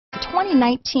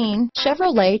2019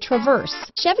 Chevrolet Traverse.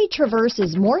 Chevy Traverse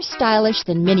is more stylish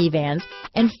than minivans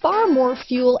and far more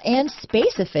fuel and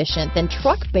space efficient than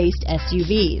truck-based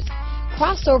SUVs.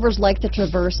 Crossovers like the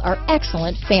Traverse are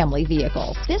excellent family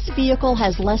vehicles. This vehicle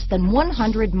has less than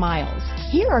 100 miles.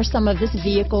 Here are some of this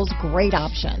vehicle's great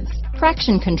options: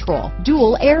 traction control,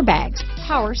 dual airbags,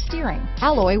 power steering,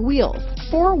 alloy wheels,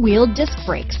 four-wheel disc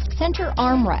brakes, center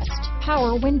armrest,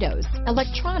 power windows,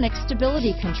 electronic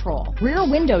stability control, rear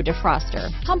window defroster,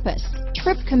 compass,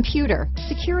 trip computer,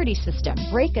 security system,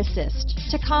 brake assist,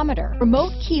 tachometer,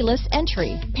 remote keyless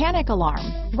entry, panic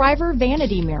alarm, driver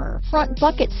vanity mirror, front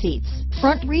bucket seats,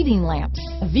 front reading lamps.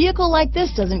 A vehicle like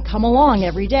this doesn't come along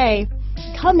every day.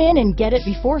 Come in and get it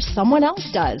before someone else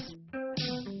does.